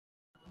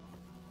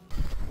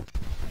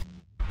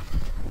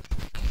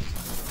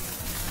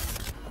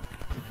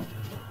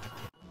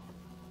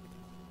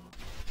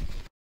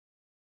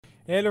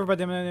Hello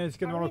everybody, my name is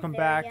Kid, welcome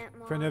back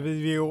for another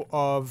video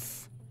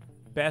of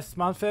Best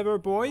Month Ever,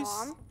 boys.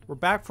 Mom? We're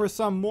back for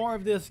some more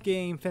of this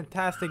game,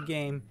 fantastic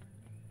game.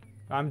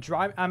 I'm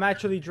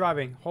actually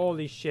driving,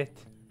 holy shit.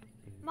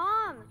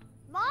 Mom!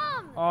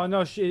 Mom! Oh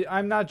no,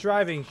 I'm not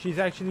driving, she's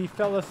actually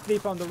fell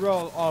asleep on the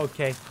road. Oh,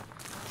 okay.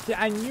 See,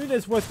 I knew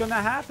this was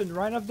gonna happen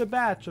right off the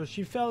bat, so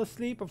she fell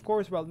asleep, of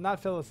course, well,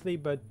 not fell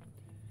asleep, but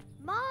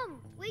Mom!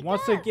 Wake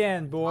once up!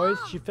 again, boys,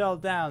 Mom! she fell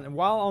down, and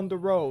while on the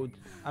road,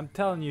 I'm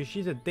telling you,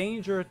 she's a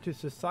danger to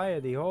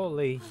society,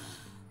 holy.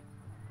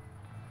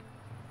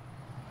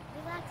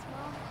 Relax,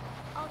 Mom.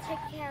 I'll take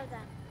care of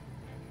them.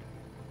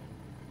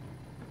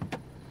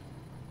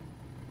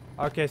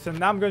 Okay, so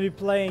now I'm gonna be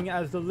playing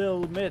as the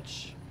little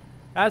Mitch.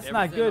 That's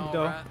not good, all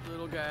though. right,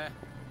 little guy?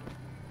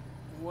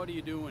 What are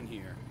you doing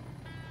here?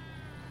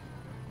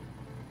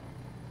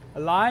 A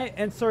lie?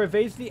 Answer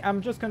evasively?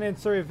 I'm just gonna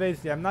answer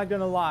evasively. I'm not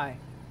gonna lie.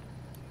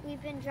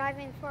 We've been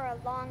driving for a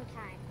long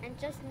time and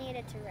just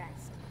needed to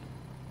rest.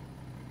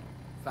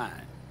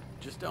 Fine.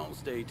 Just don't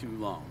stay too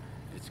long.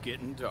 It's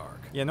getting dark.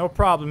 Yeah, no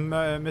problem,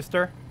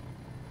 mister.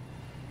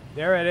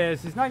 There it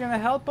is. He's not gonna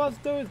help us,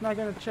 though. He's not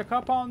gonna check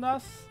up on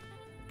us.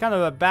 Kind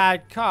of a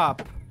bad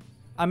cop.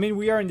 I mean,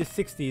 we are in the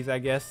 60s, I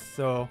guess,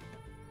 so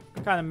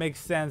it kind of makes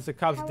sense. The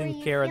cops How are didn't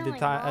you care feeling,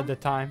 at the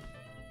time.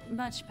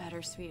 Much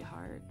better,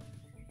 sweetheart.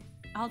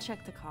 I'll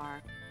check the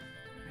car,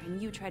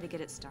 and you try to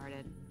get it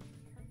started.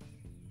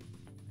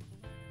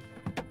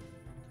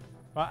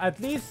 Well, at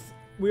least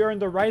we are on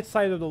the right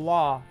side of the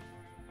law.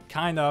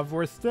 Kind of.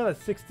 We're still at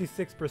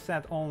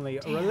 66% only.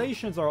 Damn,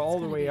 Relations are all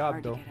the way up,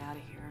 hard though. to get out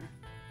of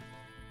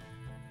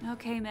here.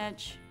 Okay,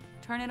 Mitch,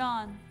 turn it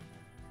on.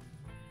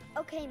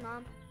 Okay,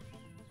 Mom.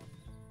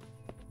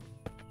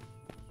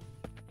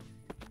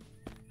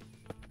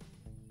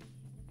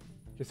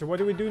 Okay, so what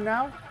do we do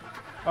now?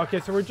 Okay,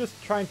 so we're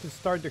just trying to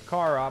start the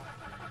car up.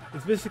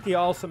 It's basically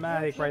all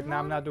somatic Okay, right now.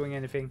 I'm Mom? not doing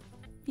anything.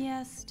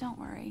 Yes, don't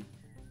worry.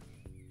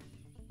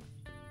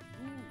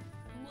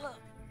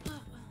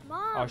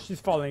 Mom! Oh, she's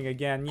falling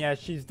again. Yeah,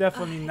 she's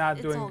definitely not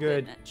It's doing all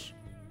good. Mitch.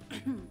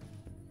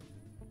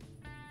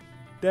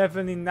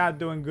 Definitely not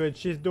doing good.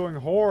 She's doing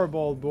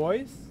horrible,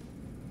 boys.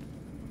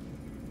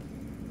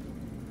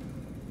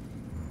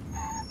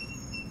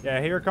 Yeah,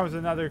 here comes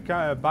another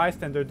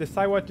bystander.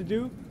 Decide what to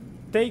do.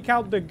 Take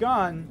out the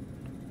gun.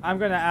 I'm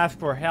gonna ask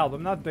for help.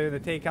 I'm not gonna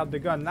take out the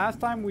gun. Last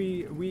time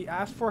we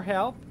asked for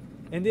help,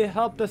 and they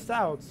helped us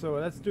out. So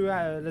let's do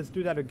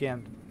that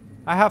again.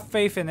 I have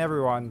faith in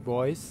everyone,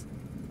 boys.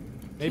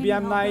 Maybe Can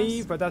I'm you help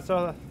naive, us? but that's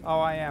how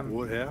I am.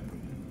 What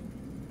happened?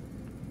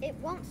 It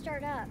won't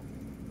start up.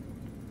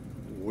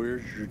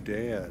 Where's your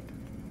dad?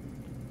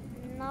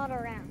 Not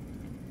around.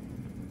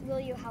 Will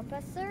you help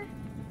us, sir?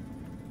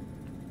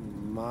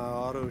 My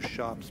auto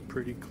shop's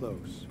pretty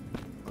close.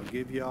 I'll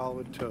give you all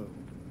a tow.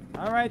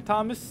 All right,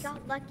 Thomas.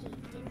 Got lucky,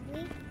 didn't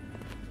we?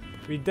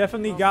 We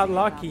definitely We'll got see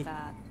about lucky.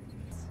 that.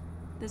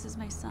 This is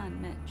my son,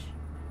 Mitch.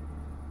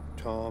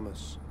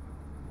 Thomas,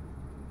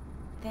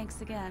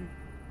 Thanks again.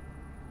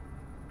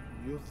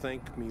 you'll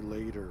thank me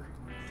later.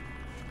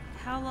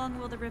 How long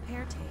will the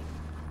repair take?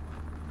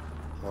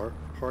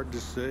 Hard to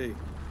say.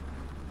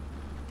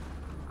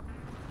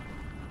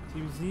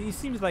 He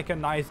seems like a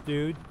nice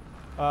dude.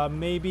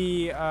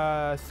 Maybe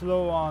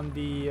slow on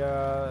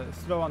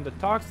the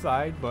talk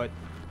side, but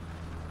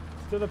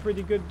still a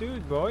pretty good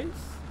dude, boys.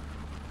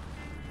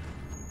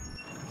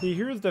 See,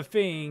 here's the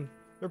thing.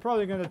 They're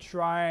probably gonna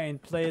try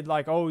and play it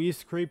like, oh,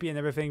 he's creepy and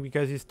everything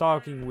because he's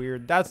talking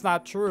weird. That's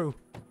not true.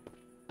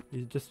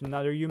 He's just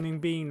another human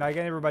being like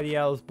everybody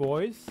else,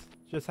 boys.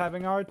 Just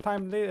having a hard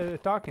time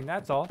talking,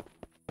 that's all.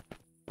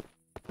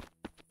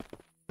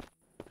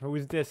 Who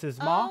is this? His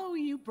mom? Oh,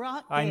 you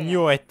brought I Dad.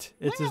 knew it.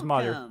 It's his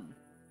mother. Welcome.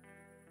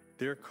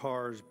 Their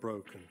car's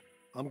broken.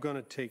 I'm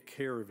gonna take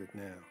care of it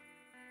now.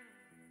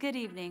 Good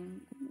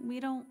evening. We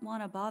don't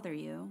want to bother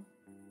you.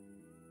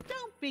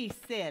 Don't be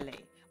silly.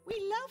 We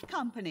love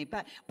company,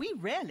 but we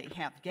rarely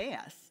have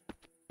guests.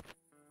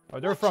 Oh,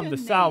 they're What's from your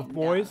the south, name,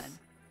 boys. darling?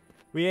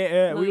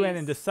 We went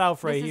in the Louise,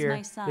 south right this is here.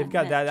 my son, They've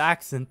got that Mitch.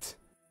 accent.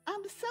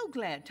 I'm so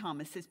glad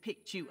Thomas has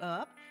picked you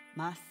up.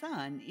 My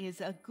son is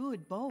a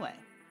good boy.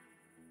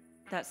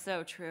 That's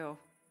so true.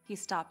 He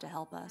stopped to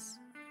help us.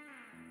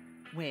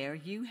 Where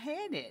you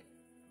headed?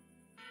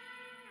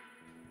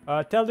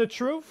 Tell the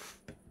truth.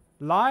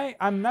 Lie?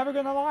 I'm never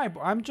gonna lie.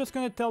 I'm just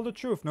gonna tell the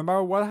truth. No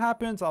matter what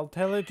happens, I'll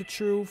tell it the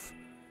truth.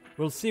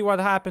 We'll see what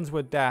happens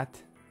with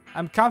that.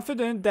 I'm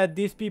confident that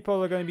these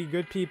people are gonna be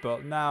good people.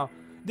 Now,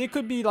 they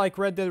could be like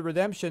Red Dead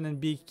Redemption and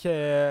be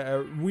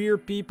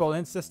weird people,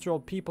 ancestral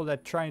people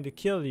that trying to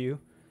kill you.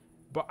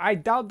 But I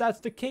doubt that's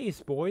the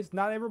case, boys.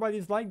 Not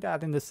everybody's like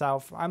that in the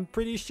South. I'm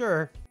pretty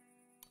sure.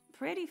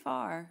 Pretty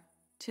far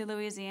to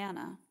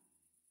Louisiana.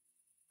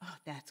 Oh,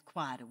 that's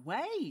quite a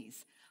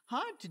ways.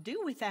 Hard to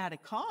do without a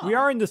car. We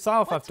are in the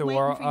South What's after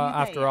waiting all. for you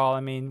After there? all, I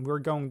mean, we're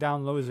going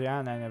down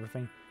Louisiana and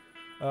everything.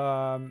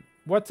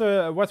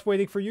 What's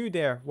waiting for you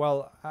there?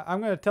 Well,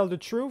 I'm gonna tell the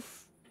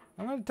truth.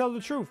 I'm gonna tell the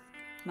truth.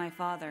 My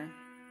father.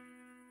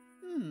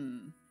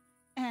 And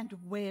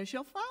where's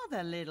your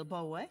father, little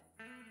boy?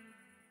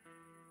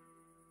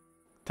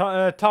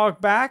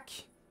 talk back?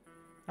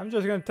 I'm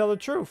just gonna tell the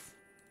truth.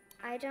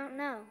 I don't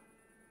know.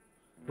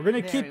 We're gonna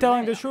Very keep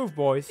telling the well. truth,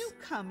 boys. You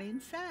come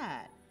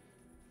inside.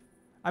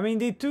 I mean,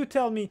 they do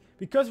tell me,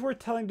 because we're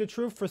telling the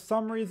truth for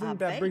some reason, I'll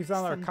that bake brings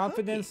down our some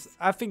confidence. cookies.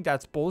 I think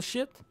that's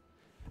bullshit.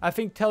 I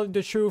think telling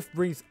the truth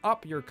brings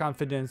up your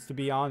confidence, to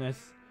be honest.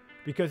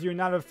 Because you're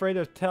not afraid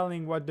of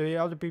telling what the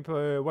other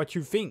people, what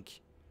you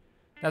think.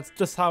 That's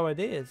just how it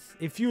is.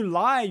 If you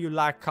lie, you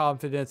lack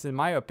confidence, in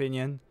my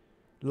opinion.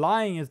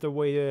 Lying is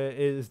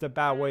the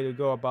bad way to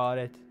go about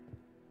it.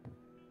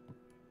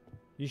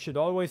 You should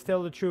always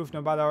tell the truth,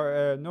 no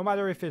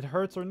matter if it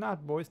hurts or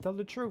not, boys. Tell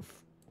the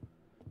truth.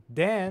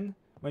 Then,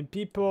 when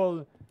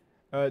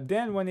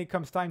when it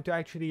comes time to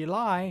actually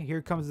lie,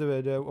 here comes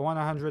the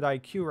 100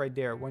 IQ right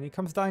there. When it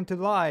comes time to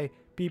lie,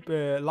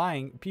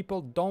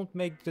 people don't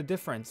make the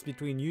difference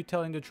between you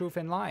telling the truth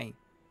and lying.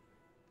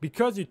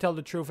 Because you tell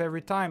the truth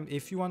every time.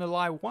 If you want to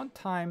lie one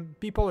time,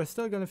 people are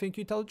still going to think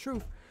you tell the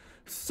truth.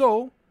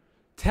 So,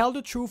 tell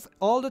the truth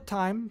all the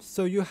time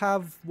so you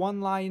have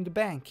one lie in the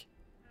bank.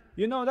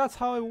 You know, that's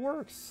how it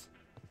works.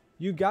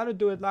 You gotta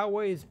do it that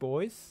ways,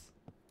 boys.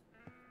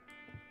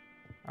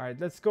 Alright,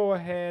 let's go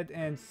ahead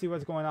and see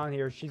what's going on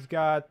here. She's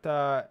got,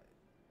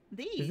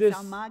 These this-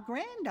 are my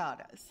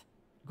granddaughters.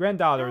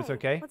 granddaughters, Hi,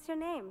 okay? What's your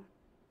name?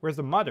 Where's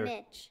the mother?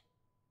 Mitch.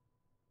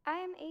 I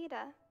am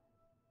Ada.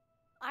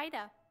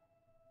 Ida.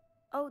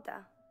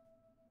 Oda.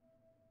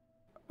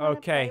 Wanna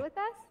Okay. Play with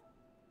us?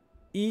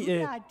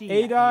 Good idea,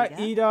 Ada,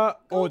 Ada. Ida,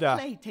 Go Oda.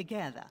 play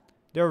together.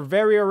 They're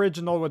very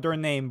original with their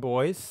name,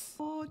 boys.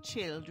 Poor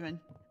children.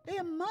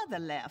 Their mother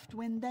left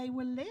when they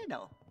were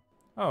little.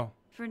 Oh,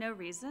 For no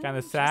reason.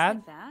 Kinda just sad.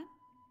 Like that.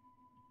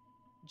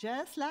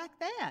 Just like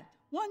that.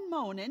 One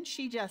morning,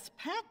 she just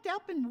packed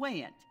up and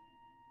went.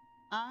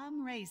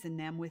 I'm raising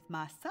them with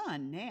my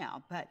son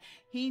now, but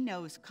he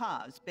knows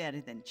cars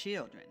better than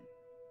children.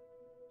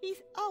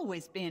 He's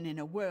always been in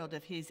a world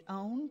of his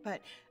own,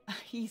 but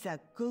he's a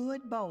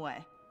good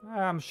boy.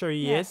 I'm sure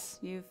he Yes, is.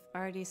 you've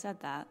already said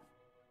that.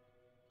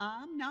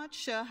 I'm not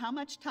sure how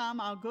much time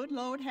our good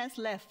Lord has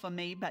left for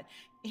me, but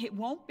it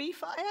won't be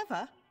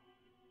forever.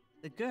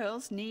 The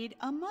girls need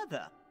a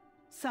mother,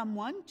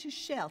 someone to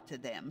shelter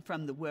them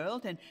from the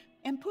world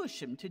and push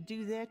them to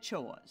do their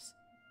chores.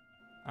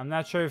 I'm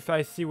not sure if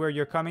I see where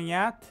you're coming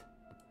at.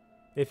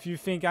 If you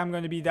think I'm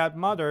going to be that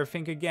mother,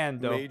 think again,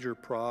 though. Major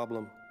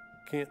problem.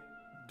 Can't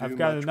do I've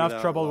got much enough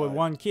without trouble with light.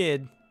 one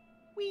kid.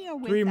 We are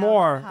 3 without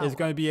more power. is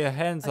going to be a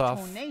hands off,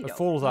 a tornado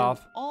fools blew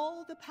off.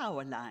 all the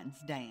power lines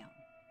down.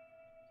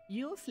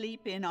 You'll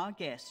sleep in our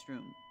guest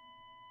room.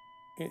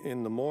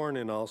 In the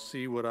morning, I'll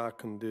see what I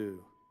can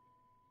do.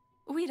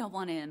 We don't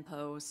want to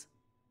impose.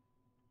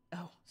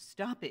 Oh,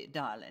 stop it,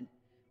 darling.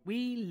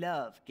 We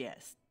love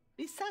guests.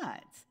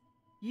 Besides,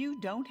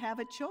 you don't have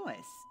a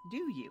choice, do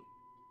you?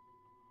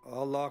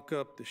 I'll lock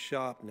up the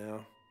shop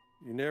now.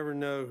 You never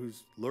know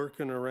who's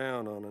lurking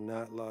around on a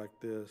night like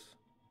this.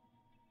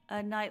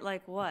 A night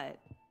like what?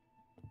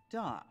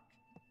 Doc,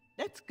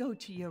 let's go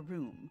to your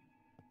room.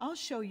 I'll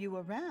show you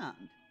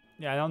around.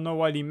 Yeah, I don't know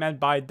what he meant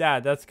by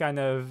that. That's kind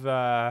of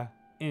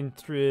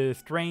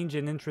strange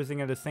and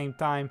interesting at the same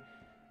time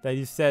that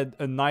he said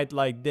a night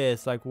like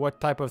this. Like, what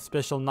type of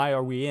special night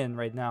are we in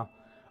right now?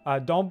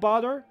 Don't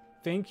bother.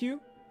 Thank you.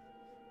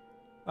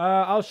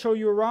 I'll show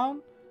you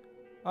around.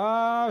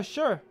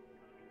 Sure.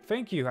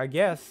 Thank you, I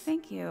guess.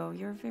 Thank you.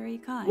 You're very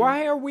kind.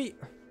 Why are we...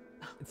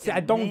 See, I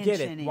don't get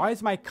mention it. it. Why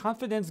is my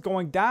confidence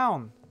going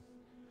down?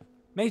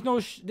 Makes no...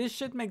 this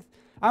shit makes...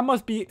 I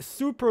must be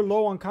super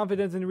low on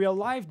confidence in real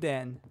life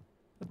then.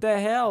 What the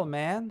hell,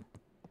 man?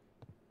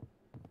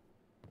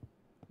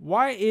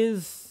 Why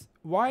is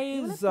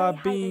wanna play hide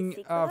and being seek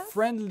with us?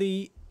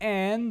 friendly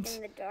and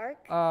In the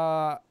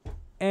dark?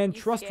 and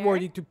You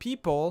trustworthy scared? to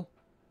people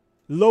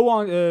low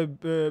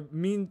on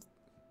mean?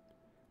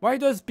 Why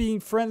does being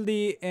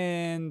friendly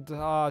and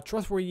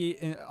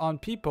trustworthy on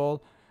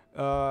people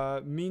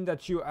mean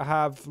that you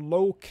have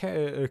low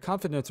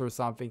confidence or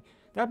something?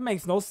 That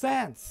makes no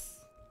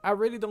sense. I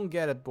really don't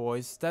get it,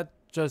 boys. That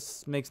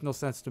just makes no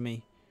sense to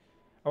me.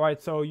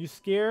 Alright, so you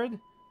scared?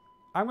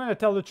 I'm gonna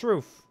tell the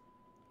truth.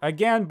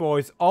 Again,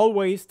 boys,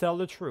 always tell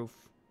the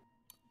truth.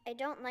 I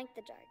don't like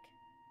the dark.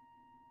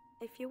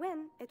 If you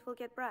win, it will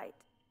get bright.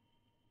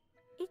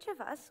 Each of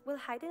us will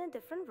hide in a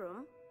different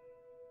room.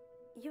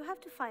 You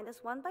have to find us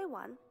one by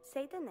one,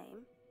 say the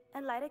name,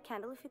 and light a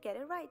candle if you get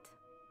it right.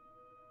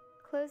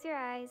 Close your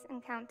eyes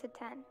and count to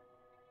 10.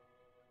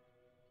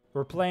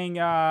 We're playing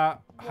hide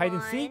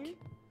and seek?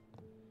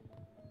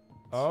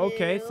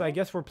 Okay, so I two,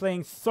 guess we're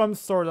playing some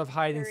sort of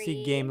hide and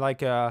seek game,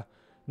 like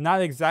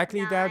not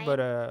exactly that,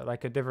 but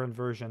like a different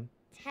version.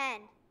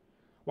 10.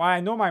 Why, I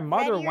know my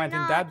mother Ready or went in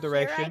not, that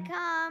direction. Here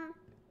I come.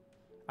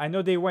 I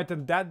know they went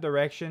in that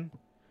direction.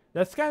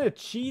 That's kind of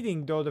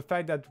cheating, though, the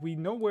fact that we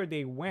know where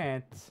they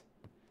went.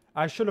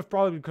 I should have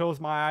probably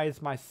closed my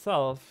eyes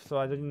myself, so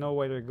I didn't know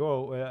where to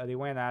go. They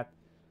went at.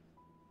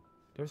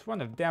 There's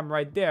one of them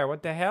right there.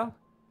 What the hell?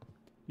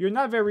 You're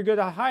not very good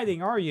at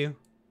hiding, are you?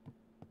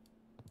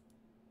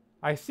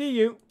 I see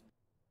you.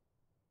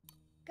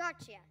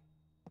 Gotcha.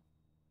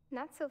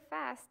 Not so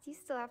fast. You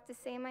still have to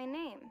say my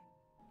name.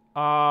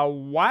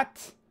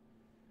 What?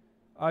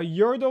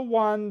 You're the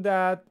one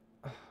that...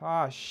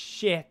 Ah,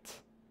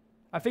 shit.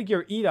 I think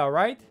you're Ida,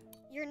 right?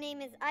 Your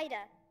name is Ida,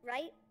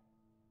 right?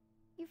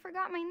 You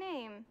forgot my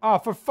name. Oh,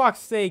 for fuck's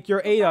sake,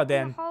 you're Go Ada back in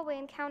then. the hallway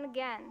and count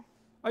again.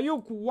 Are you...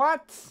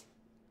 What?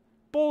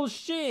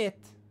 Bullshit.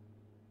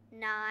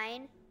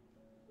 9,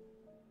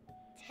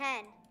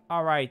 10.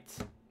 Alright.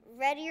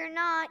 Ready or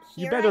not,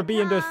 here You better I be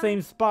in the come.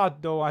 same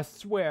spot though, I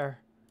swear.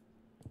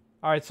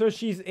 Alright, so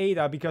she's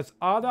Ada because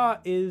Ada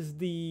is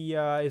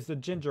the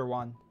ginger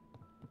one.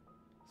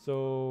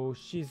 So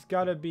she's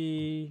gotta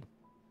be...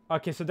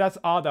 Okay, so that's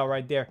Ada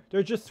right there.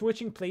 They're just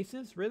switching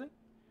places? Really?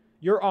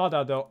 You're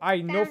Ada though.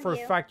 I know Found for a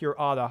you. fact you're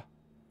Ada.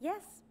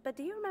 Yes, but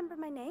do you remember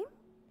my name?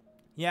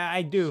 Yeah,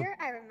 I do. Sure,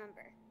 I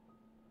remember.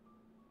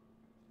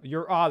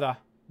 You're Ada.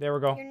 There we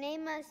go. Your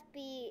name must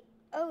be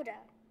Oda.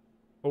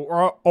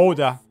 Or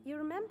Oda, You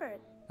remembered.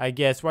 I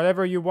guess.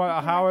 Whatever you You want,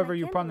 can light however my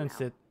you candle pronounce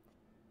now. it.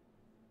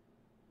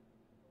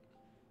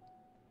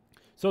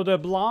 So the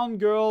blonde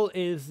girl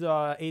is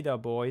Ada,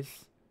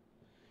 boys.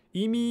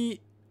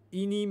 Eeny,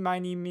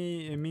 miny,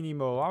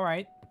 minimo. All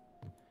right.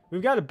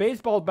 We've got a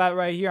baseball bat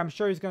right here. I'm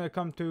sure he's gonna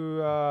come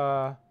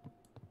to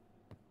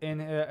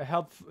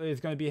help. Is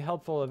gonna be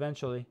helpful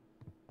eventually.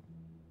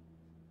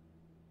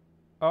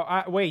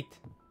 Oh, wait.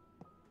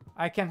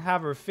 I can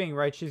have her thing,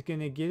 right? She's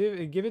gonna give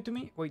it to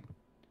me. Wait.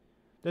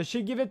 Does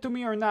she give it to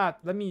me or not?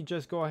 Let me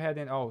just go ahead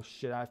and... Oh,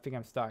 shit. I think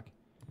I'm stuck.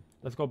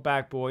 Let's go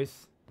back,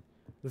 boys.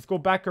 Let's go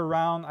back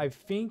around. I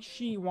think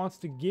she wants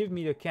to give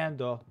me the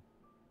candle.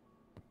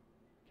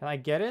 Can I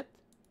get it?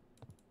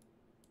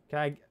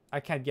 I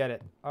can't get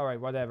it.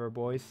 Alright, whatever,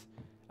 boys.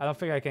 I don't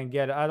think I can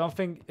get it. I don't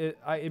think...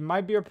 It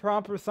might be a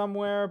prompt or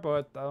somewhere,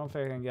 but I don't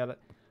think I can get it.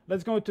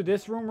 Let's go to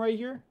this room right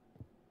here.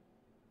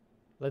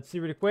 Let's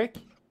see really quick.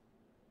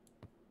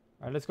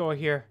 Alright, let's go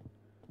here.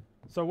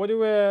 So what do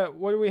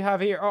we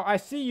have here? Oh, I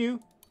see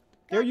you.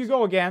 There you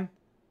go again.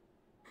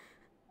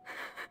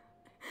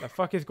 The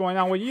fuck is going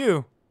on with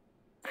you?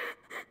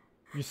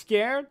 You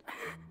scared?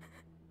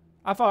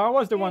 I thought I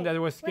was the one that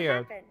was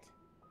scared. What happened?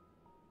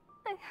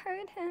 I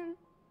heard him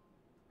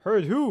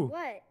Heard who?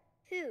 What?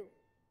 Who?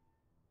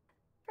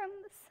 from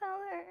the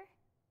cellar.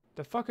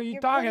 The fuck are you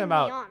You're talking putting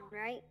about? me on,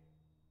 right?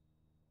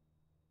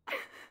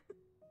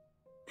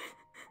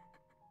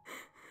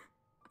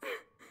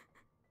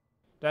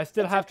 Do I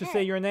still It's have to say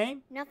okay. your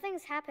name?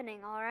 Nothing's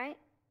happening, all right?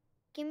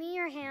 Give me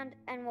your hand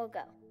and we'll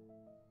go.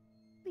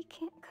 We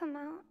can't come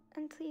out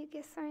until you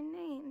guess our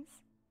names.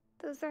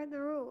 Those are the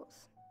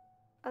rules.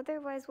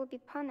 Otherwise, we'll be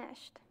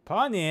punished.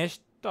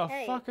 Punished? The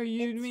Hey, fuck are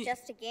you it's mean?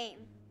 just a game.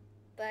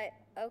 But,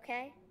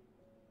 okay.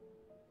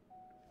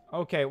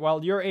 Okay,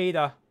 well, you're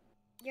Ada.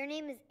 Your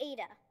name is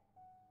Ada.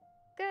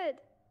 Good.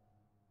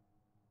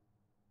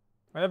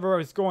 Whatever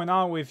is going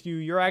on with you,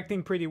 you're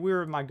acting pretty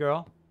weird, my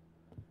girl.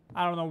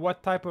 I don't know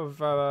what type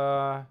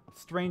of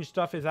strange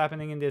stuff is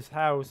happening in this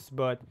house,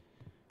 but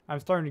I'm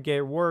starting to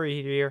get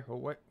worried here.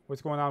 Oh,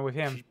 what's going on with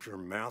him? Keep your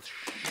mouth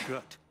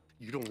shut.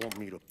 You don't want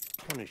me to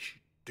punish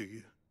you, do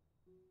you?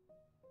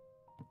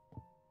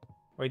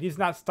 Wait, he's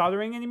not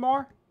stuttering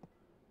anymore?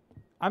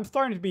 I'm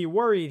starting to be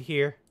worried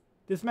here.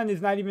 This man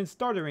is not even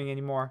stuttering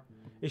anymore.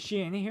 Is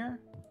she in here?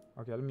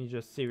 Okay, let me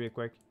just see real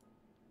quick.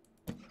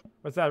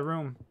 What's that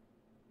room?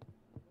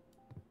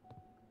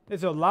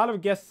 There's a lot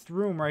of guest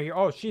room right here.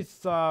 Oh, she's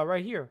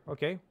right here.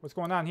 Okay, what's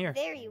going on here?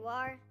 There you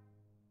are.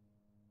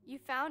 You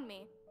found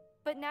me,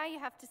 but now you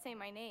have to say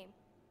my name.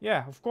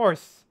 Yeah, of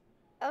course.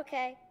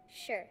 Okay,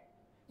 sure.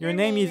 Your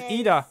name is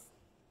Ida.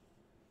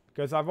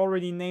 Because I've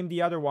already named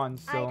the other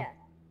ones, so... Ida.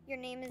 Your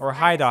name is Or Ida.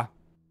 Haida.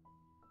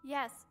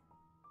 Yes.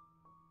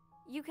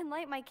 You can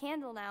light my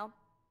candle now.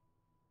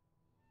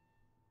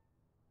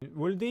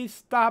 Will they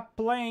stop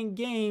playing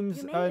games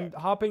You made and it.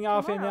 hopping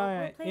off and Tomorrow,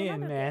 we'll play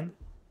another man? game.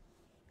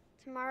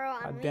 Tomorrow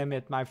I'm God damn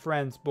leaving. it, my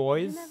friends,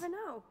 boys. You never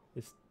know.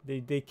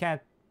 They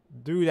can't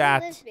do Who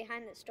that. lives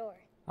behind the store?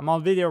 I'm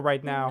on video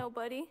right now.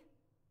 Nobody.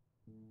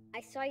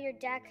 I saw your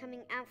dad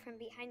coming out from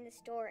behind the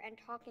store and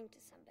talking to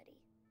somebody.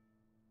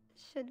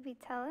 Should we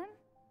tell him?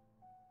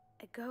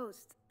 A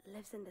ghost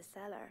lives in the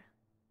cellar.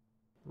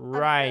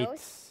 Right.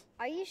 ghost?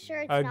 Are you sure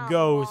it's A not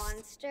ghost. a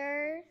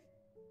monster?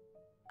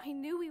 I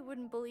knew we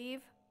wouldn't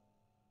believe.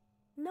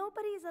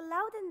 Nobody is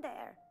allowed in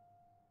there.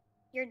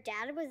 Your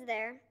dad was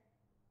there.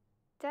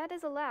 Dad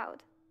is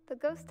allowed. The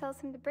ghost tells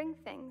him to bring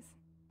things.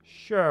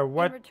 Sure, In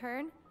what?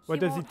 return, what she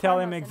does he won't tell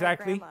harm him us and our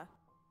exactly? grandma.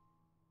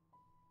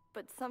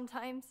 But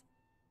sometimes,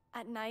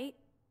 at night,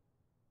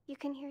 You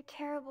can hear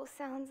terrible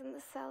sounds in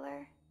the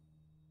cellar.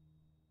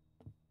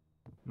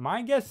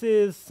 My guess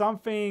is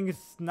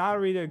something's not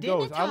really a Dinner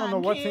ghost. I don't know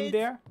time, what's in kids.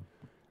 there.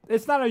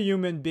 It's not a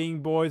human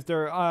being, boys.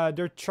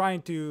 They're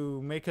trying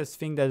to make us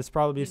think that it's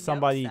probably You know,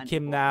 somebody Sonny boy,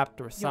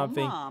 kidnapped or Your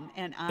something. mom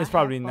and I It's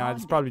probably have not.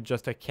 It's bonded. probably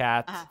just a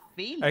cat. I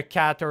feel A it.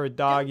 cat or a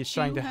dog Don't is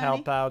trying you, to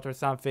help out or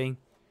something.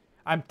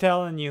 I'm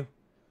telling you.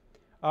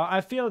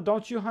 I feel it,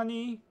 don't you,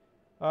 honey?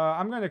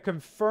 I'm gonna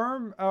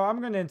confirm.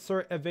 I'm gonna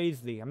insert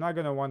evasely. I'm not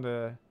gonna want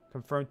to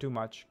confirm too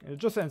much.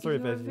 Just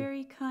insert You are evasely.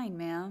 very kind,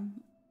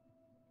 ma'am.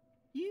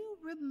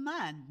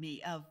 remind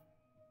me of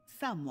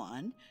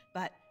someone,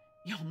 but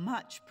you're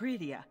much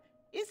prettier.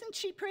 Isn't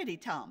she pretty,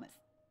 Thomas?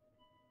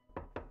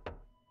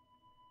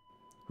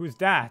 Who's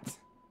that?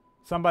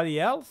 Somebody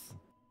else?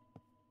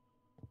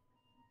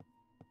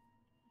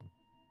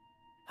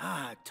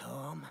 Hi,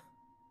 Tom.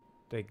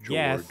 The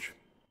guess. George.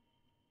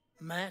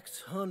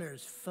 Max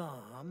Hunter's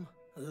farm,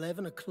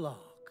 11 o'clock.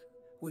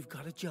 We've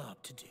got a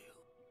job to do.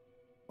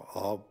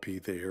 I'll be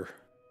there.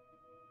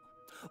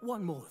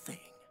 One more thing.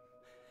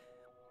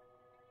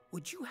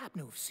 Would you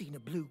happen to have seen a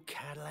blue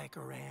Cadillac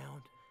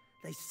around?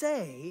 They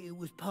say it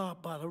was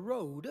parked by the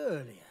road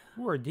earlier.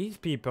 Who are these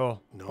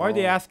people? No, Why are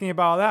they asking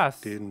about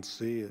us? Didn't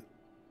see it.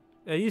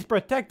 He's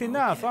protecting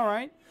us,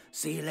 alright.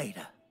 See you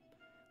later.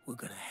 We're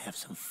gonna have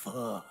some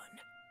fun.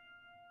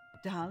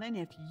 Darling,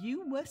 if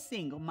you were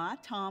single, my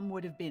Tom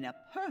would have been a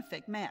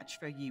perfect match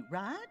for you,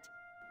 right?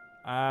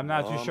 I'm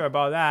not too Mom, sure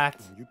about that.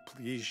 Can you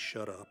please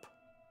shut up?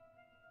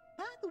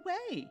 By the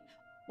way,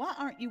 why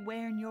aren't you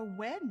wearing your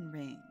wedding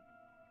ring?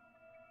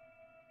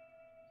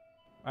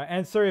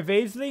 Answer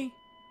evasively?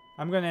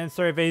 I'm gonna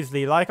answer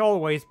evasively, like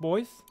always,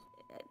 boys.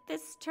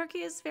 This turkey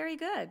is very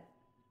good.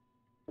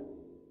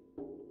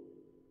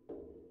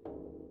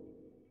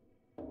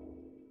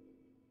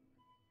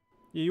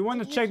 You want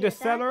to Did you check the hear that?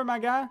 cellar, my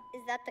guy?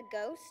 Is that the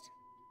ghost?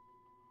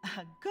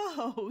 A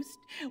ghost?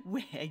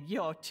 Well,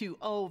 you're too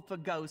old for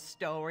ghost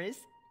stories.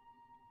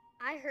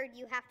 I heard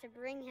you have to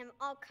bring him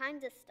all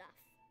kinds of stuff.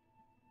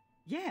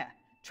 Yeah,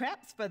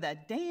 traps for the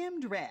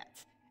damned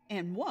rats.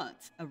 And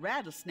once, a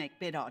rattlesnake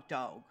bit our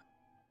dog.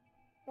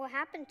 What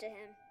happened to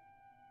him?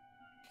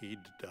 He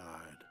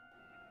died.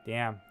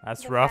 Damn,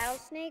 that's The rough.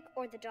 rattlesnake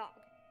or the dog?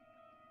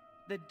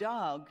 The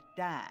dog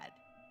died.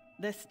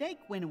 The snake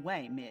went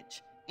away,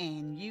 Mitch.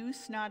 And you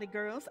snotty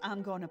girls,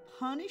 I'm gonna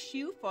punish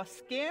you for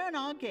scaring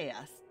our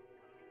guests.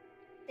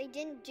 They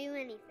didn't do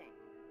anything.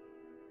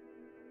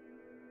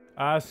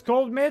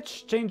 Scold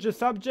Mitch, change the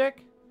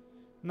subject.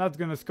 Not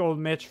gonna scold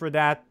Mitch for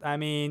that. I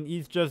mean,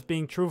 he's just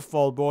being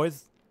truthful,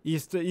 boys.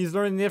 He's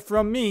learning it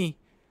from me.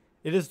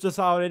 It is just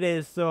how it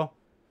is, so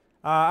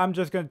I'm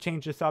just gonna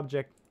change the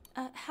subject.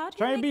 How do you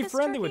Trying to make be this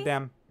friendly turkey? with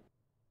them.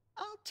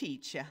 I'll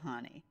teach you,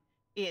 honey.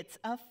 It's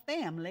a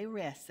family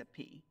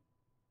recipe.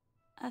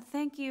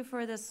 Thank you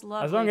for this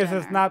lovely As long as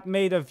it's dinner. not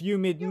made of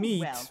humid You're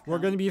meat, we're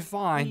welcome. gonna be We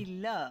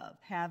fine. love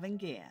having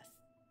guests.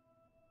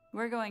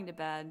 We're going to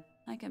bed.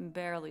 I can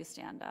barely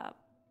stand up.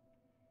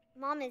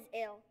 Mom is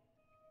ill.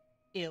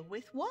 Ill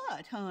with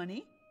what,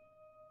 honey?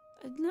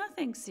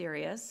 Nothing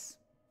serious.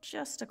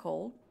 Just a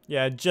cold.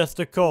 Yeah, just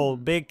a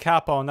cold. Big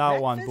cap on that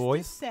one, Breakfast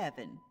boys. is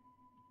 7.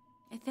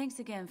 Thanks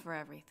again for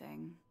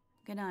everything.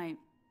 Good night.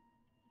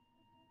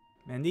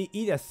 Man, they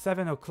eat at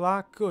 7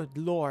 o'clock? Good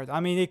lord. I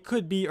mean, it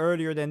could be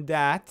earlier than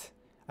that.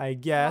 I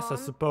guess, I Mom,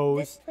 suppose.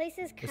 This place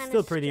is It's kind of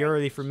still pretty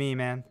early for me,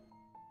 man.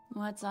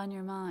 What's on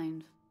your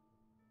mind?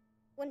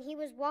 When he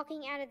was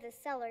walking out of the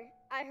cellar,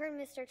 I heard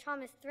Mr.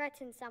 Thomas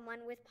threaten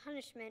someone with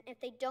punishment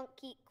if they don't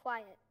keep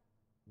quiet.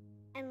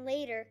 And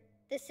later,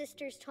 the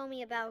sisters told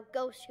me about a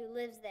ghost who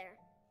lives there.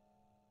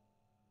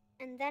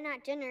 And then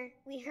at dinner,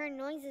 we heard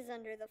noises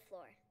under the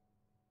floor.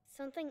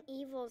 Something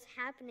evil's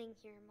happening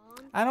here,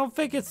 Mom. I don't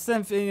think it's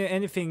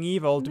anything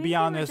evil, to Maybe be we're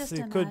honest. just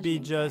It could be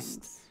imagining just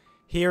things.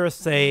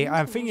 hearsay.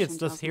 My I think it's intuition just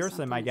tells me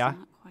hearsay, my something's guy.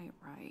 not quite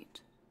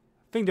right.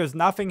 I think there's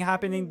nothing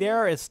happening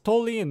there. It's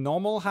totally a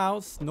normal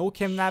house. No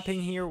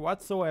kidnapping here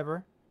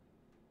whatsoever.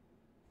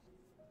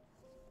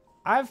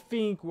 I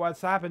think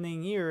what's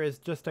happening here is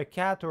just a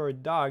cat or a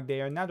dog.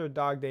 They are another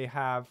dog they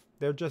have.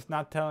 They're just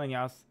not telling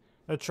us.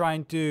 They're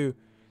trying to...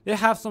 They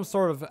have some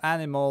sort of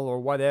animal or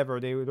whatever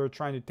they're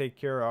trying to take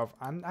care of.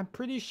 I'm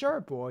pretty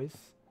sure, boys.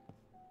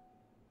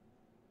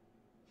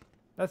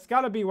 That's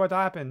gotta be what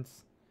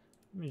happens.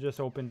 Let me just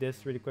open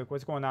this really quick.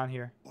 What's going on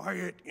here?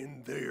 Quiet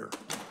in there.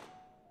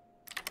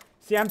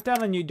 See, I'm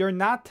telling you, they're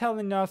not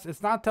telling us,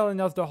 it's not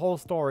telling us the whole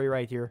story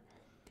right here.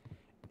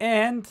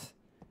 And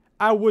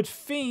I would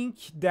think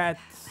that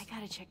I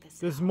gotta check this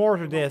there's out. more I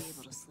to won't be this.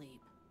 able to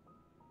sleep.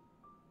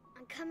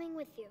 I'm coming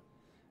with you.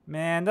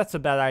 Man, that's a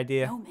bad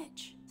idea. No,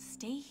 Mitch.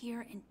 Stay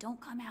here and don't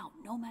come out,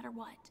 no matter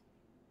what.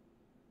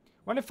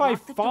 What if I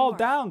Lock the fall door.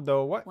 down,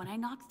 though? What? When I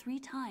knock 3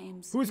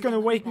 times... Who's you gonna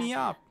can wake come me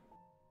back up?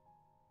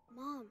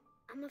 Mom,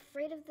 I'm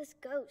afraid of this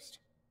ghost.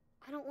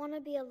 I don't want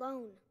to be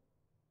alone.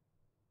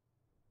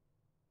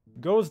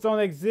 Ghosts don't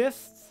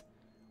exist?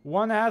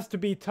 One has to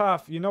be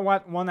tough. You know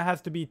what? One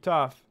has to be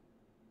tough.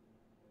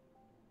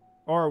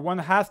 Or one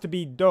has to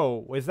be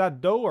dough. Is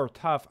that dough or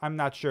tough? I'm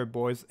not sure,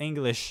 boys.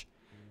 English.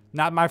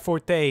 Not my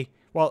forte.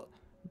 Well,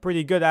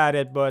 pretty good at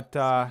it, but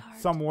Sweetheart,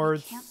 some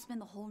words. We can't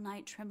spend the whole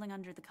night trembling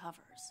under the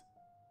covers.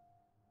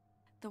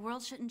 The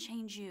world shouldn't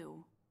change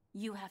you.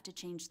 You have to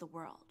change the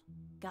world.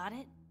 Got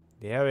it?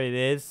 There it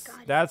is.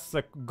 Got it. That's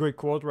a good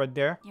quote right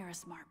there. You're a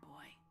smart boy.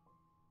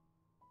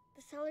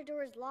 The cellar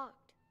door is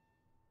locked.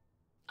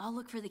 I'll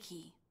look for the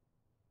key.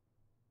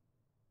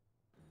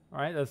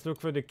 Alright, let's look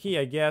for the key,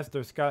 I guess.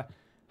 There's got...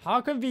 How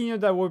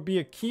convenient that would be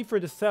a key for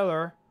the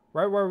cellar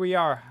right where we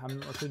are. I'm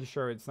pretty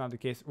sure it's not the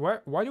case.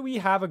 Why do we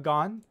have a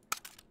gun?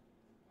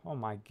 Oh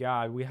my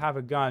god, we have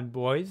a gun,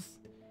 boys.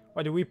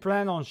 What, do we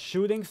plan on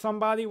shooting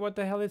somebody? What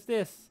the hell is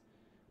this?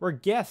 We're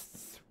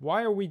guests.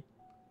 Why are we...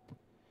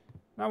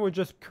 Now we're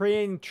just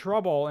creating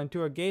trouble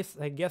into a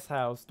guest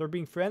house. They're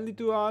being friendly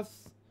to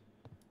us.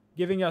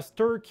 Giving us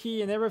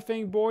turkey and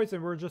everything, boys.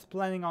 And we're just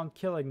planning on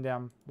killing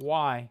them.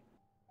 Why?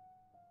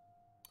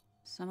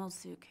 Some old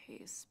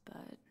suitcase,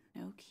 but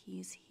no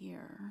keys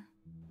here.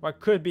 What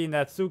could be in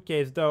that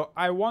suitcase, though?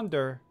 I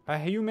wonder. A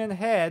human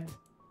head.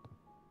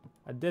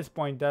 At this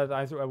point, that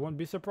I wouldn't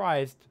be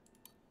surprised.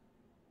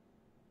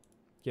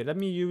 Okay, let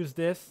me use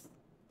this.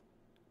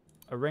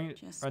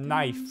 Just a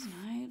knife. spoons,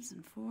 knives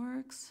and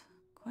forks.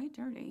 Quite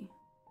dirty.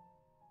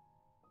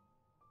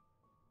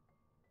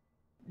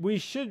 We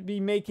should be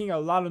making a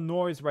lot of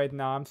noise right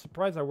now. I'm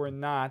surprised that we're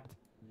not.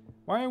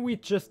 Why aren't we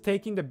just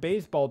taking the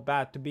baseball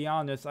bat, to be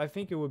honest? I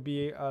think it would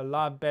be a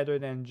lot better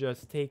than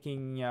just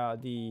taking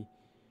the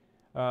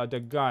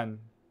gun.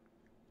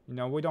 You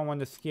know, we don't want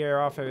to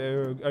scare off.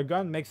 A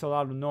gun makes a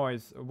lot of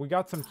noise. We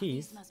got some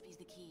keys. These must be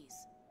the keys.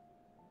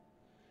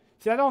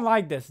 See, I don't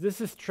like this.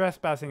 This is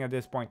trespassing at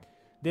this point.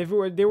 They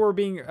were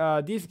being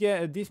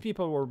these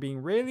people were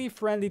being really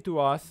friendly to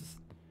us.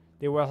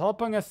 They were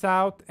helping us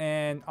out,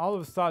 and all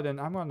of a sudden,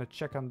 I'm gonna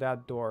check on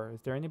that door.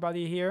 Is there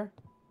anybody here?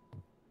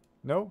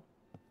 No?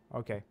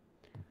 Okay.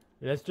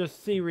 Let's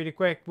just see really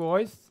quick,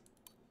 boys.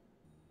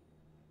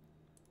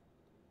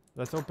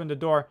 Let's open the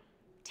door.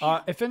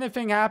 If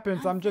anything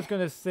happens, I'm just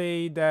gonna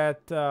say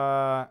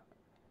that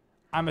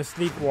I'm a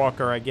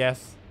sleepwalker, I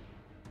guess.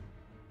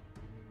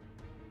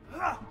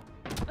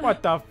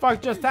 What the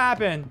fuck just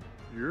happened?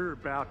 You're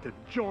about to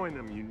join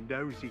them, you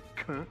nosy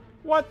cunt.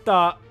 What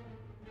the?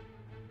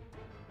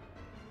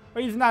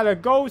 Well, he's not a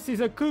ghost, he's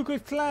a Ku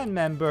Klux Klan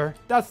member.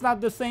 That's not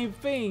the same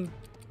thing.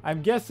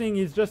 I'm guessing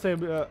he's just a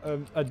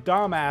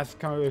dumbass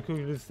Ku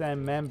Klux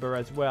Klan member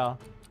as well.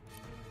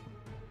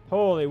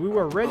 Holy, we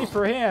were ready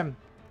for him.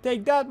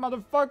 Take that,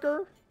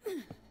 motherfucker.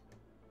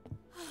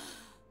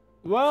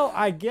 Well,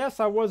 I guess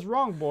I was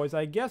wrong, boys.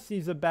 I guess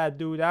he's a bad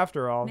dude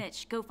after all.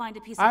 Mitch, go find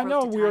a piece of I rope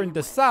know to tie we're in him the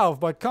with. South,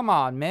 but come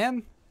on,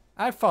 man.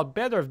 I thought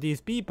better of these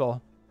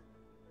people.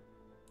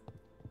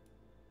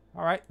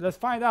 Alright, let's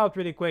find out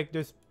really quick.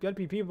 There's gotta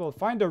be people.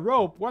 Find the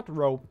rope. What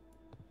rope?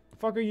 The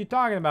fuck are you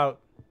talking about?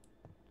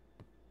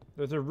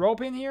 There's a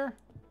rope in here?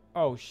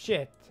 Oh,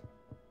 shit.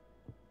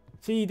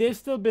 See, they've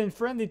still been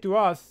friendly to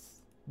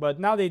us, but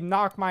now they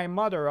knock my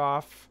mother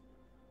off.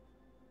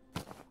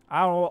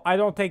 I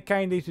don't take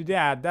kindly to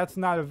that. That's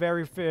not a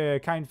very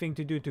kind thing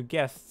to do to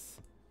guests.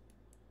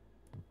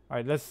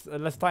 Alright,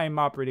 let's tie him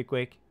up really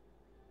quick.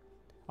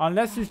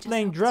 Unless he's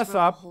playing dress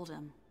up,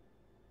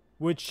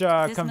 which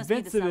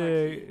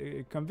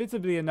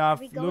convincingly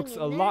enough looks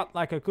a lot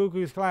like a Ku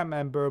Klux Klan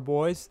member,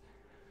 boys.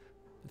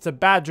 It's a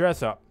bad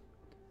dress up.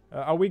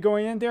 Are we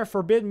going in there?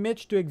 Forbid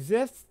Mitch to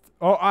exist?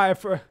 Oh, I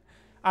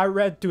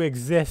read to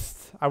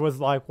exist. I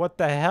was like, what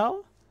the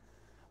hell?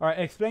 Alright,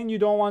 explain you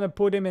don't want to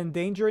put him in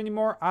danger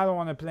anymore. I don't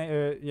want to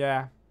play,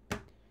 yeah.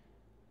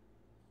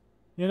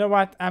 You know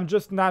what? I'm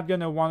just not going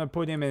to want to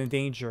put him in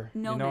danger.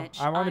 No, you know? Mitch,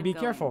 I want to I'm be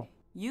going. careful.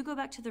 You go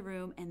back to the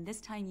room, and this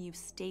time you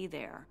stay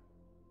there.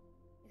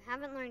 You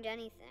haven't learned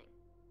anything.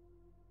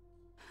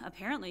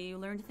 Apparently, you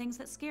learned things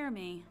that scare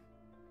me.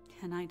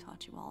 And I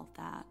taught you all of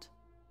that.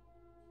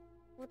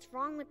 What's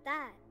wrong with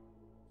that?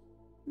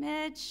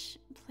 Mitch,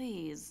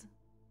 please.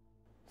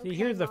 See, Okay,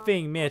 here's the Mom,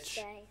 thing, I'll Mitch.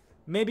 stay.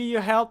 Maybe you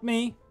helped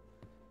me.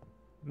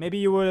 Maybe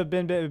you would have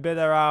been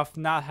better off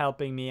not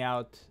helping me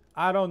out.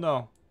 I don't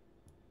know.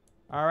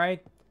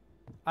 Alright?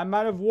 I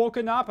might have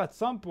woken up at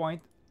some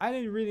point. I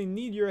didn't really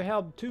need your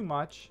help too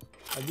much.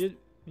 I did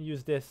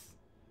use this.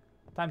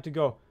 Time to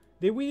go.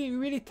 Did we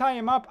really tie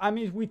him up? I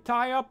mean, we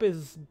tie up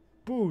his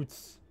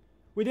boots.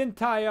 We didn't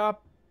tie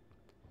up...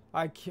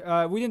 Like,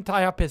 we didn't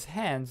tie up his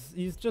hands.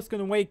 He's just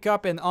gonna wake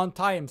up and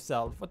untie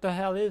himself. What the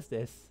hell is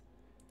this?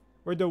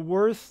 We're the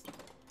worst.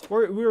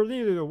 We're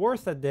literally the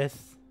worst at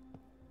this.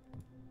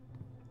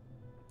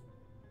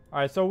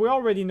 Alright, so we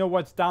already know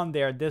what's down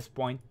there at this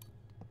point.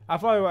 I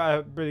thought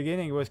at the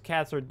beginning it was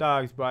cats or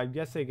dogs, but I'm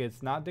guessing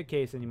it's not the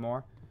case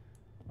anymore.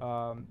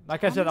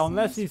 Like I said,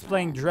 unless he's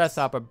playing dress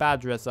up, a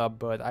bad dress up,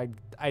 but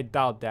I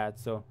doubt that,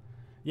 so.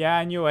 Yeah,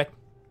 I knew it.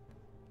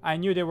 I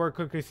knew they were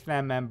Ku Klux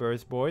Klan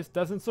members, boys.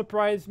 Doesn't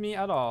surprise me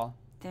at all.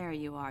 There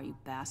you are, you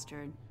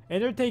bastard.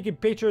 And they're taking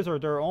pictures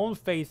of their own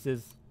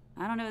faces.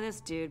 I don't know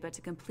this dude, but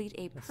to complete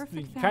a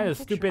perfect kind of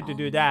picture, stupid to all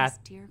do he that.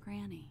 needs, dear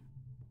Granny.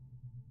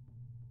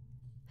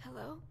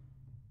 Hello?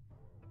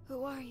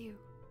 Who are you?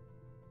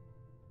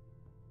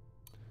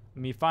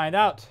 Let me find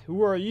out.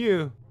 Who are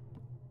you?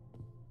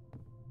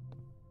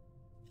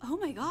 Oh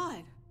my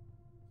god.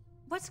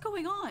 What's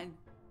going on?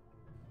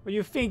 What do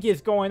you think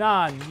is going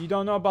on? You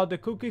don't know about the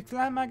Ku Klux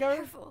Klan, my girl?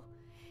 Careful.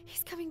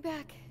 He's coming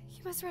back.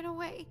 You must run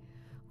away.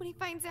 When he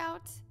finds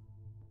out...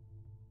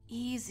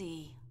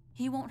 Easy.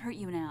 He won't hurt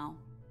you now.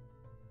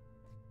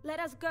 Let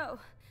us go.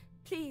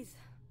 Please.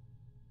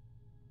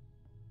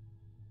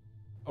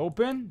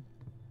 Open?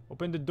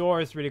 Open the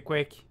doors really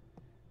quick.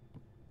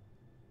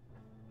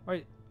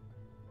 Wait.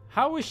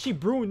 How is she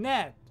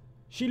brunette?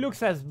 She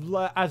looks as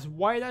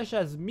whitish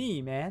as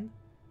me, man.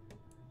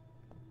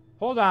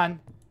 Hold on.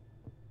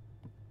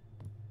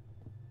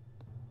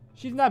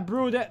 She's not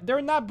brunette.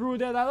 They're not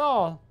brunette at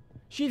all.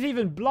 She's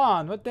even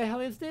blonde. What the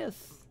hell is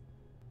this?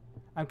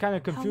 I'm kind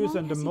of confused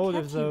on the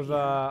motives of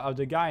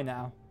the guy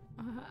now.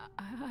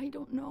 I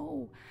don't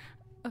know.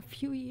 A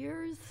few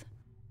years?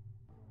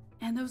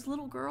 And those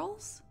little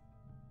girls?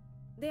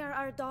 They are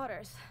our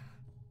daughters.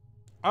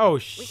 Oh,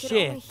 We could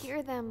only shit.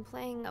 hear them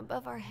playing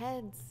above our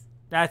heads.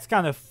 That's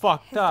kind of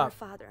fucked He's their up.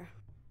 father.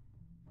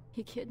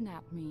 He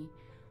kidnapped me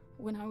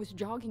when I was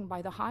jogging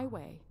by the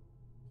highway.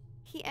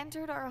 He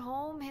entered our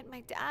home, hit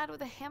my dad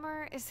with a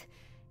hammer. Is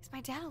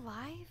my dad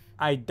alive?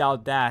 I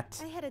doubt that.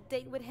 I had a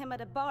date with him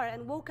at a bar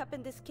and woke up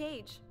in this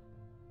cage.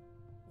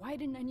 Why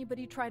didn't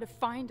anybody try to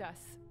find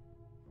us?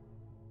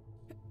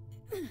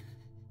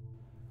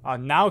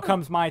 Now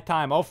comes my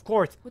time. Of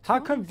course. What's How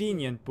wrong with you?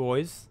 convenient,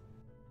 boys.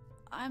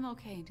 I'm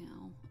okay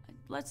now.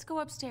 Let's go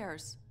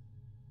upstairs.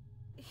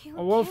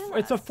 He'll Well, kill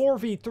it's a us.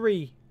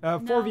 4v3.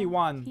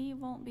 4v1. He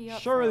won't be up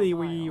Surely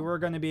for a while. we're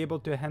gonna be able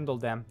to handle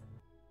them.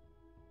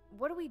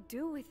 What do we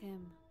do with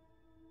him?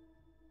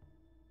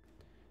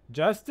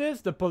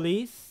 Justice? The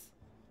police?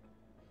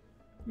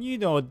 You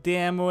know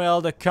damn well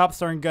the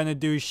cops aren't gonna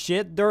do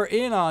shit. They're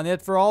in on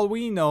it for all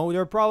we know.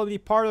 They're probably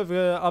part of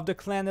the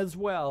Klan as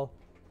well.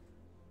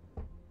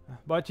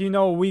 But you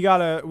know, we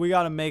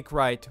gotta make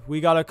right. We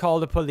gotta call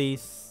the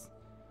police.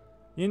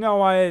 You know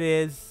what it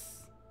is.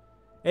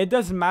 It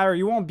doesn't matter.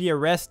 You won't be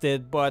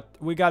arrested, but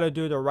we gotta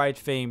do the right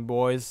thing,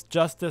 boys.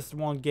 Justice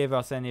won't give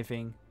us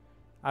anything.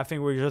 I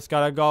think we just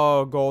gotta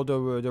go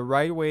the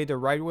right way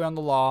on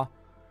the law.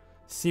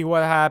 See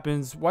what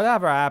happens.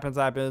 Whatever happens,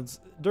 happens.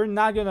 They're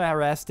not gonna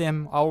arrest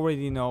him. I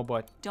already know,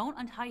 but Don't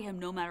untie him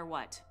no matter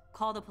what.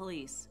 Call the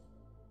police.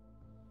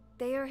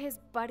 They are his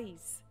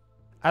buddies.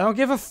 I don't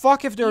give a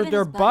fuck if they're Even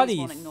their his buddies.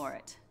 won't ignore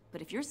it.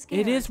 But if you're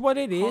scared, It is what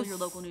it call is. your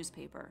local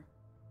newspaper.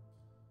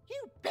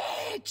 You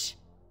bitch!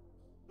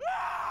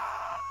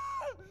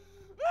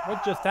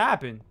 What just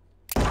happened?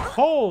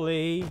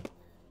 Holy!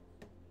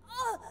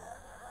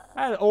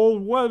 That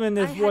old woman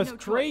I had was no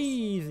choice.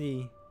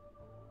 crazy.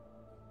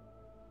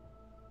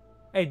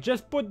 Hey,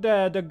 just put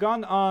the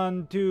gun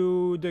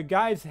onto the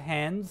guy's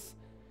hands,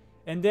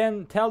 and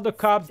then tell the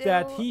cops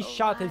that he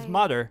shot his alive.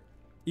 mother.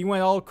 He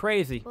went all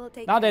crazy. We'll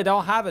take Now they care.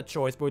 don't have a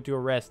choice but to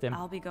arrest him,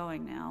 I'll be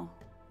going now.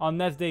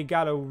 unless they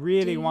gotta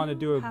really want to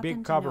do a happen big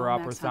to cover know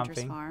up or Max Hunter's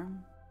something.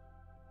 farm?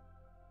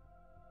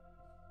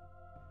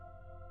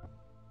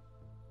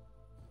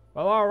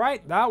 Well, all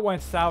right, that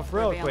went south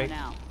Where real are we quick.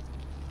 now?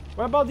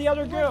 What about the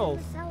other He was girls?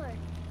 in the cellar.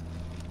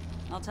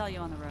 I'll tell you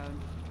on the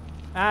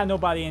road.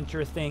 Nobody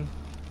interesting.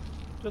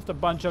 Just a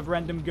bunch of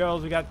random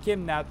girls who got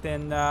kidnapped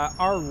in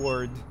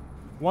R-word.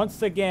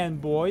 Once again,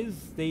 boys,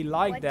 they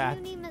like What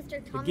that. do you need,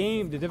 Mr. The Thomas?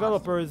 game, the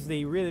developers,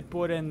 they really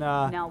put in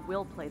Now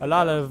we'll play the a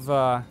lot girls.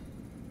 of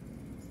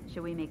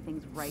Should we make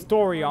things right?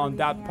 story before on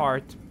that Louisiana?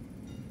 part.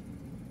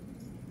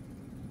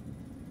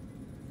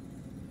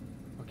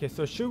 Okay,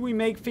 so should we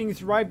make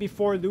things right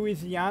before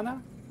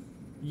Louisiana?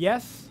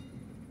 Yes?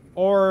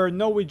 Or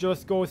no, we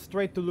just go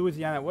straight to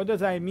Louisiana? What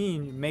does that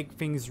mean, make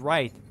things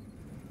right?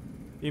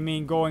 You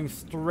mean going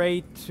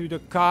straight to the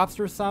cops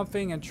or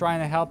something and trying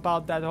to help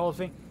out that whole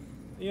thing?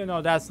 You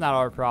know, that's not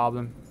our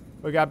problem.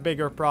 We got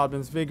bigger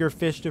problems, bigger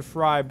fish to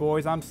fry,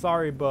 boys. I'm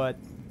sorry, but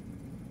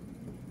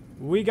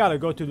we gotta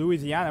go to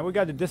Louisiana. We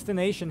got a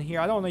destination here.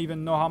 I don't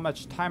even know how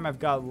much time I've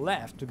got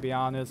left, to be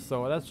honest.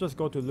 So let's just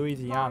go to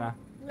Louisiana.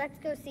 Mom, let's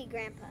go see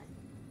Grandpa.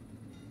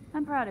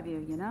 I'm proud of you,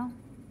 you know?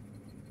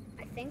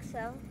 I think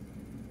so.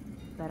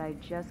 But I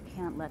just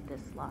can't let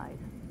this slide.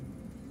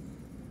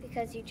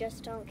 Because you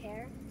just don't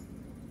care?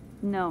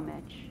 No,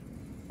 Mitch.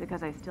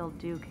 Because I still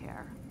do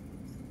care.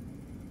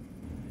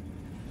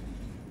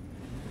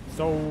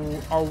 So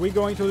are we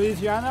going to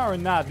Louisiana or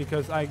not?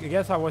 Because I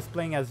guess I was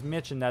playing as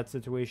Mitch in that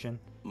situation.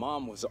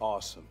 Mom was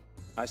awesome.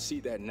 I see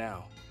that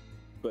now.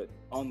 But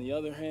on the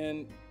other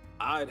hand,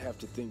 I'd have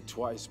to think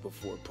twice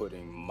before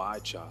putting my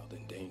child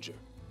in danger.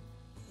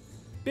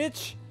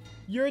 Bitch,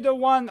 you're the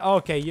one.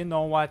 Okay, you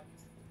know what?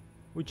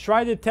 We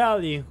tried to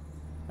tell you.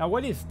 Now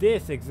what is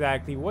this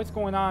exactly? What's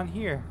going on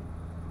here?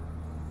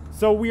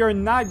 So we are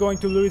not going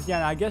to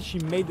Louisiana. I guess she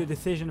made the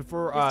decision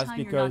for This us time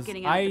you're not because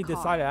getting out of I the car.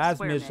 decided as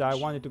Swear, Mitch that I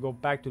Mitch. wanted to go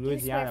back to You swear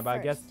Louisiana, but I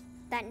guess first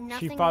that she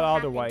nothing thought will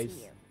happen otherwise.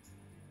 to you.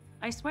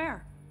 I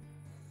swear.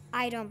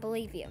 I don't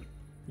believe you.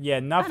 Yeah, I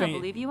don't nothing.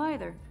 believe you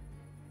either.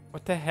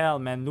 What the hell,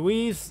 man?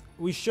 Louise,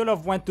 we should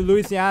have went to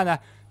Louisiana.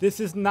 This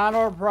is not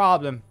our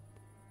problem.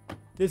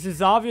 This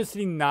is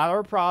obviously not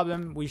our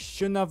problem. We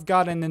shouldn't have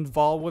gotten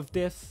involved with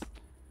this.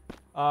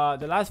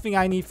 The last thing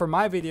I need for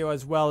my video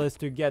as well is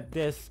to get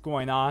this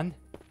going on.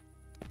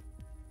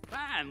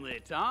 Finally,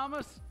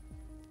 Thomas.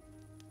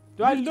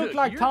 Do I You look took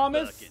like your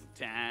Thomas? fucking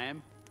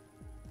time.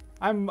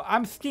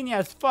 I'm skinny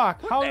as fuck.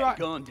 Put How do that I?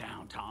 gun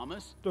down,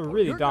 Thomas. They're or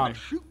really you're dumb. gonna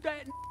shoot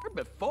that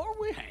before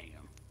we hang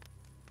him.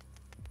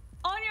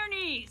 On your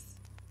knees!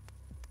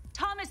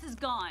 Thomas is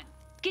gone.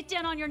 Get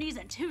down on your knees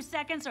in 2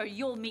 seconds or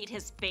you'll meet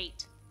his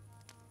fate.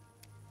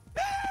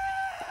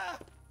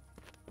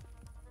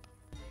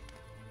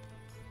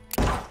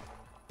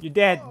 You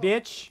dead,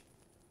 bitch.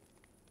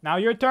 Now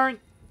your turn.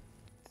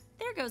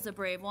 There goes a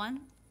brave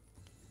one.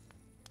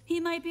 He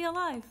might be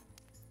alive.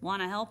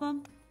 Want to help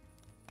him?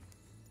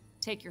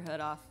 Take your hood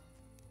off.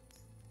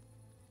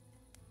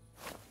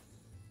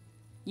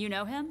 You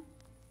know him?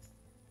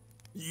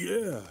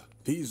 Yeah,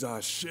 he's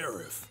our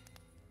sheriff.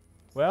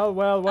 Well,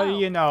 what do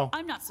you know?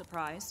 I'm not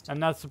surprised. I'm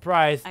not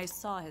surprised. I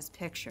saw his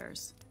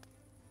pictures.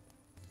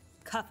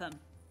 Cuff him.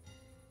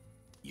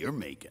 You're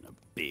making a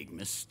big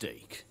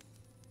mistake.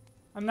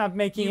 I'm not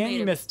making You any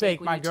made a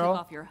mistake, when my you girl.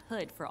 took off your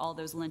hood for all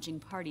those lynching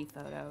party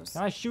photos.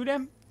 Can I shoot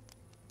him?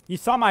 You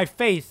saw my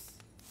face.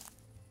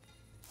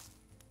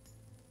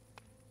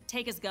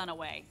 Take his gun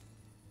away.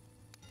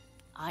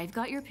 I've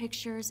got your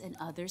pictures and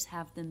others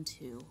have them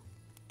too.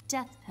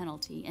 Death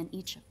penalty in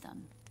each of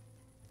them.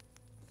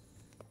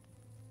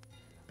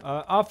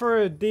 Offer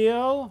a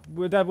deal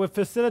that would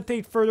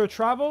facilitate further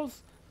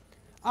travels.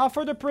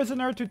 Offer the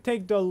prisoner to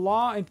take the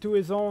law into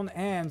his own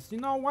hands. You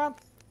know what?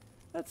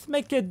 Let's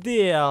make a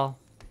deal.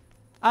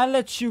 I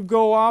let you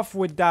go off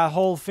with that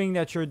whole thing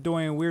that you're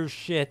doing, weird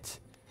shit.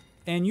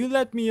 And you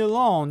let me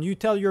alone. You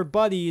tell your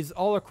buddies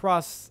all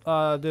across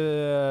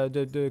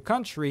the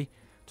country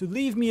to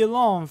leave me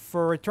alone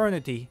for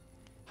eternity.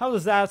 How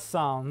does that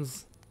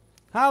sound?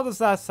 How does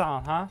that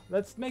sound, huh?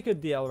 Let's make a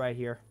deal right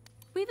here.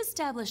 We've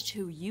established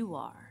who you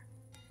are,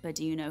 but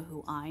do you know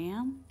who I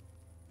am?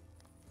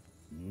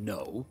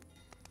 No.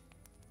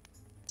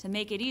 To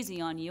make it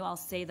easy on you, I'll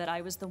say that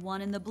I was the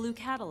one in the blue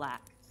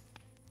Cadillac.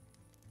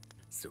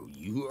 So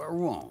you are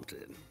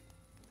wanted.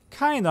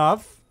 Kind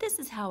of. This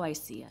is how I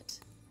see it.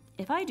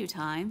 If I do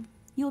time,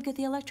 you'll get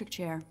the electric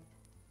chair.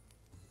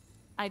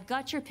 I've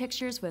got your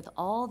pictures with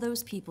all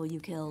those people you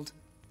killed.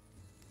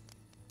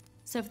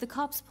 So if the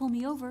cops pull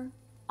me over,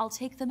 I'll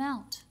take them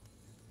out.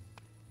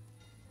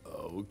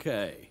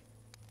 Okay.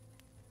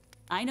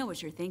 I know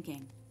what you're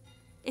thinking.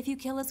 If you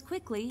kill us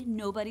quickly,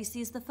 nobody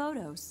sees the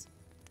photos.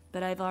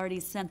 But I've already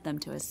sent them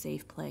to a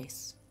safe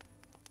place.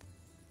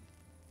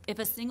 If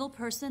a single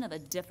person of a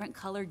different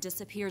color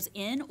disappears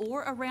in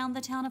or around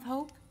the town of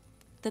Hope,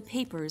 the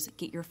papers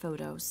get your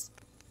photos.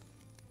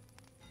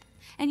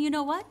 And you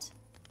know what?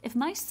 If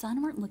my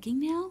son weren't looking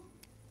now,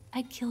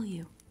 I'd kill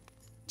you.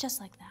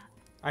 Just like that.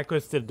 I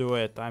could still do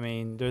it. I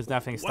mean, there's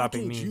nothing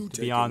stopping me,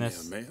 to be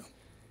honest. There, ma'am?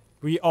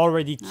 We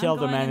already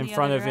killed a man in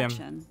front of him.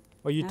 Direction.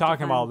 What are you I have to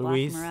talking find about, Black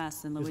Luis?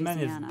 Morass in This man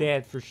is Louisiana.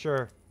 dead for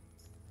sure.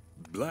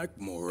 Black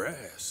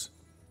Morass?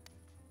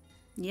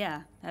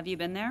 Yeah, have you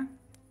been there?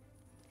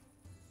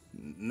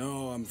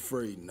 No, I'm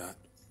afraid not.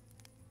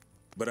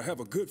 But I have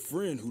a good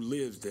friend who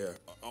lives there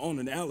on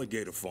an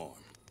alligator farm.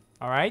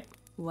 All right.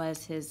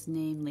 Was his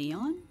name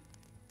Leon?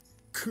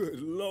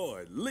 Good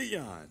Lord,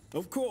 Leon,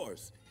 of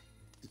course.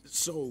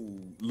 So,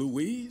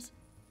 Louise?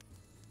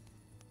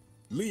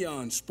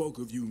 Leon spoke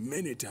of you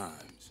many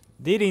times.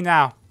 Did he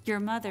now? Your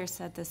mother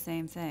said the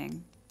same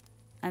thing.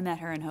 I met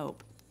her in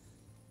Hope.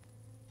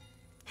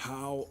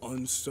 How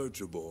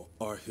unsearchable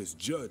are his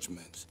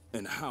judgments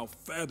and how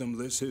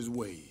fathomless his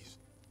ways.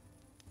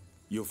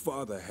 Your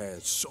father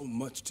had so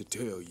much to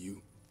tell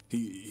you.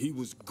 He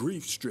was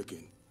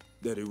grief-stricken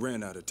that he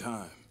ran out of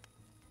time.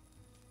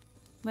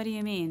 What do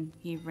you mean,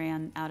 he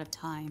ran out of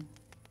time?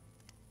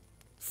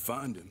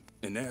 Find him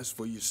and ask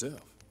for yourself.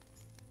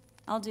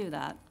 I'll do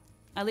that.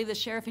 I leave the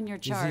sheriff in your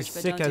he charge,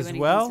 but sick don't do as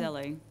anything well?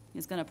 silly.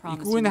 He's gonna He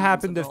promise wouldn't you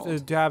happen mounds of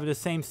gold. to have the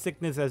same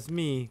sickness as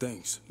me.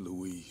 Thanks,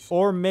 Louise.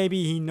 Or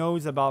maybe he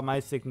knows about my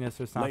sickness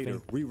or something.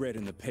 Later, we read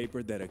in the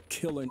paper that a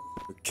killer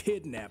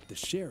kidnapped the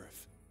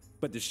sheriff.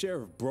 But the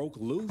sheriff broke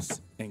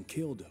loose and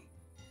killed him.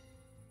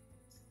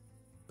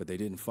 But they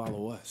didn't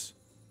follow us.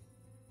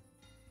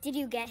 Did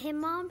you get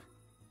him, Mom?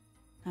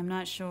 I'm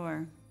not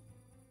sure.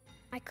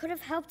 I could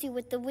have helped you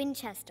with the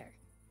Winchester.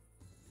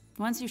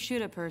 Once you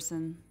shoot a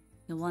person,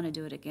 you'll want to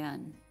do it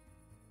again.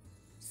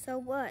 So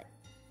what?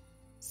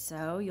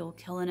 So you'll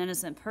kill an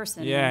innocent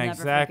person Yeah, and you'll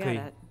never exactly.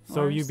 forget it.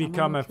 So Or you someone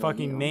become will a kill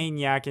fucking you.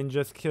 maniac and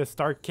just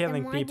start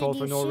killing why people did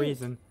for you no shoot?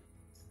 reason.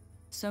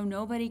 So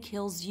nobody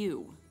kills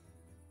you.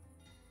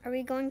 Are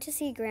we going to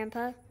see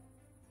Grandpa?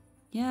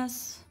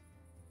 Yes.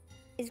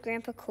 Is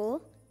Grandpa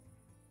cool?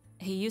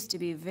 He used to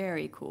be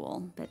very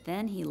cool, but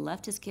then he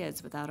left his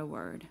kids without a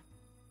word.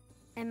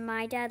 And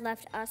my dad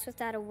left us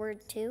without a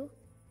word too?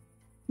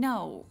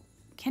 No.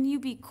 Can you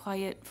be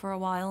quiet for a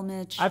while,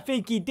 Mitch? I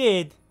think he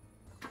did.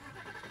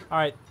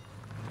 Alright.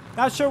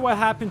 Not sure what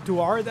happened to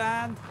our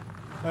dad,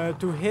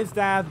 to his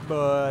dad,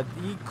 but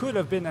he could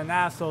have been an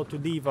asshole to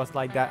leave us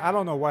like that. I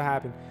don't know what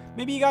happened.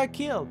 Maybe he got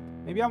killed.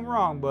 Maybe I'm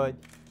wrong, but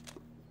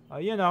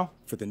you know.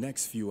 For the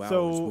next few hours,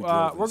 So we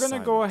drove in we're gonna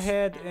go silence.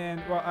 ahead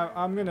and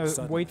I'm gonna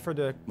Suddenly, wait for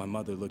the my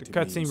mother looked at me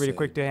cutscene and really said,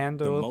 quick to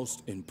handle. The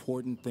most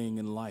important thing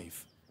in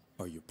life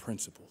are your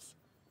principles.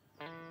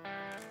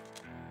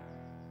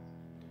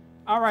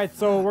 Alright,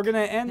 so we're gonna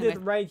end it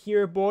right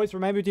here, boys.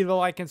 Remember to leave a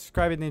like and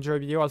subscribe and enjoy the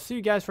video. I'll see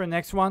you guys for the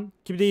next one.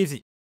 Keep it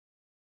easy.